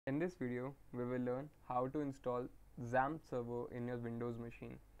In this video, we will learn how to install XAMPP Server in your Windows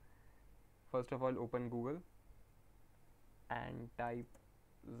machine. First of all, open Google and type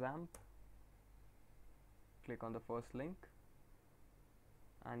XAMPP. Click on the first link,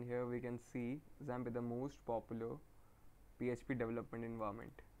 and here we can see XAMPP is the most popular PHP development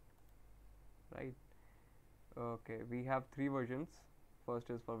environment. Right? Okay, we have three versions. First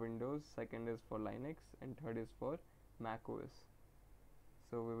is for Windows, second is for Linux, and third is for Mac OS.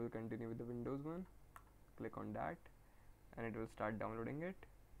 So we will continue with the Windows one. Click on that and it will start downloading it.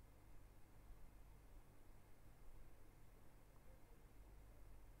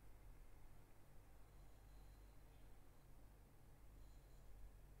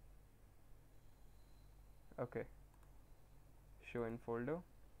 Okay, show in folder,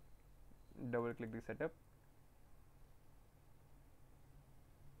 double click the setup.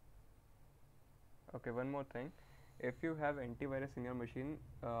 Okay, one more thing, if you have antivirus in your machine,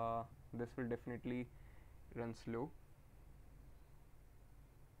 this will definitely run slow.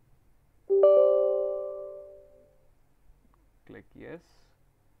 Click yes.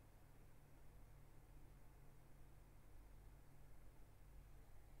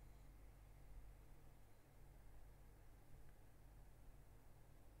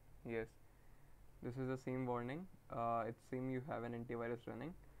 Yes, this is the same warning. It seems you have an antivirus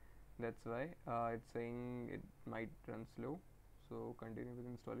running. That's why it's saying it might run slow. So continue with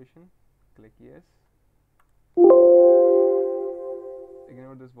installation. Click yes.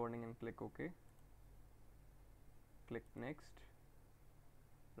 Ignore this warning and click OK. Click next.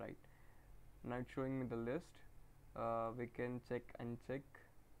 Right, now it's showing me the list. We can check and check.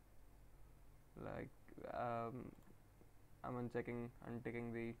 Like I'm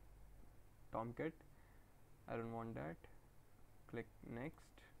untaking the Tomcat. I don't want that. Click next.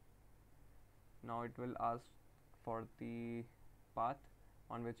 Now it will ask for the path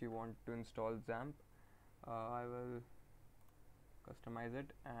on which you want to install XAMPP. I will customize it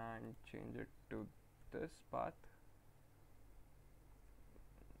and change it to this path,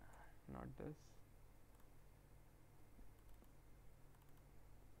 not this.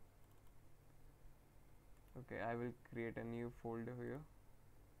 Okay, I will create a new folder here.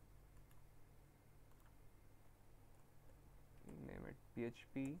 Name it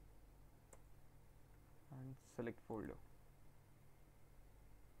PHP and select folder.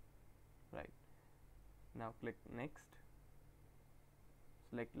 Right, now click next.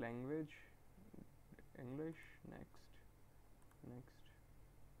 Select language, English. Next.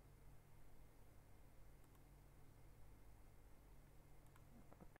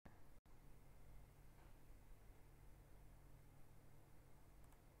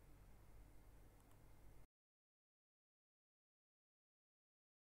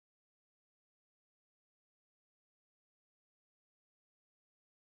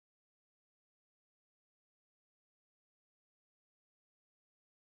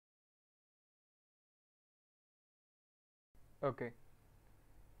 Okay,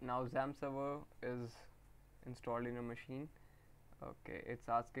 now XAMPP Server is installed in your machine. Okay, it's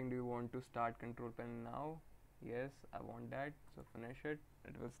asking, do you want to start control panel now? Yes, I want that, so finish it.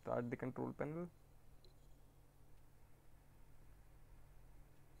 It will start the control panel.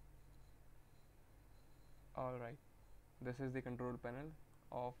 Alright, this is the control panel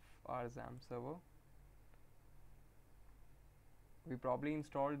of our XAMPP server. We probably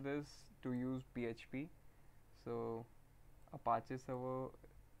installed this to use PHP, so Apache Server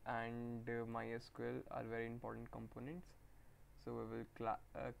and MySQL are very important components. So we will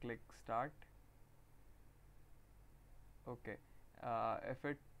click start. Okay, if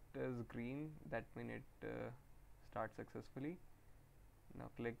it is green, that means it starts successfully. Now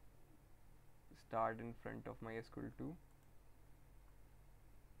click start in front of MySQL 2.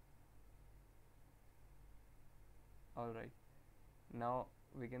 Alright, now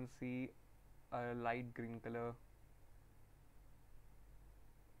we can see a light green color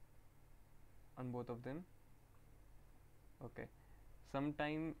on both of them. Okay,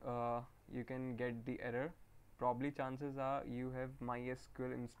 sometime you can get the error. Probably chances are you have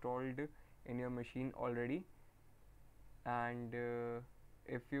MySQL installed in your machine already, and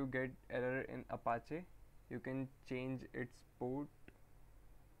if you get error in Apache, you can change its port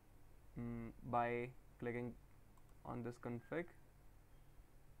by clicking on this config,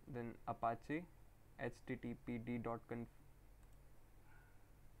 then Apache httpd.conf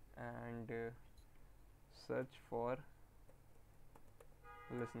and search for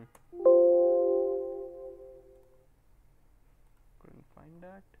listen. Couldn't find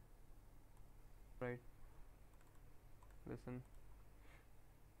that. Right, listen.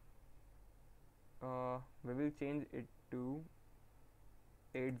 We will change it to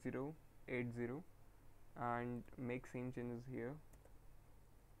 8080 and make same changes here.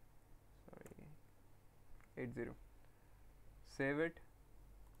 Sorry, 80. Save it,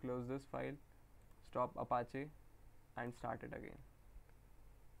 close this file, stop Apache and start it again.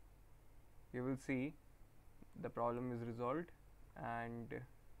 You will see the problem is resolved and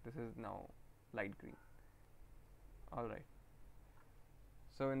this is now light green. Alright,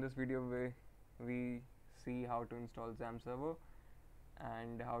 so in this video we see how to install XAMPP Server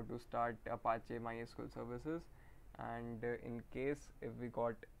and how to start Apache MySQL services, and in case if we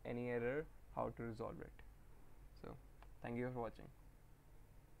got any error, how to resolve it. So thank you for watching.